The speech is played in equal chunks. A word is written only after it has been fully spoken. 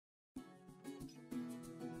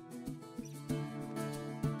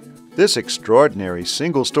This extraordinary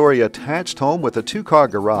single-story attached home with a two-car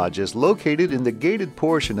garage is located in the gated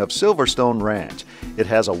portion of Silverstone Ranch. It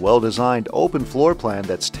has a well-designed open floor plan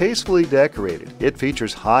that's tastefully decorated. It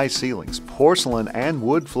features high ceilings, porcelain and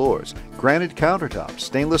wood floors, granite countertops,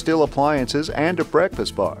 stainless steel appliances, and a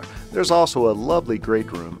breakfast bar. There's also a lovely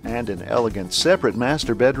great room and an elegant separate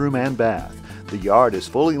master bedroom and bath. The yard is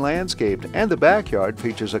fully landscaped and the backyard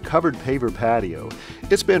features a covered paver patio.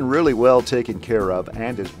 It's been really well taken care of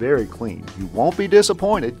and is very clean. You won't be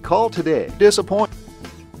disappointed. Call today.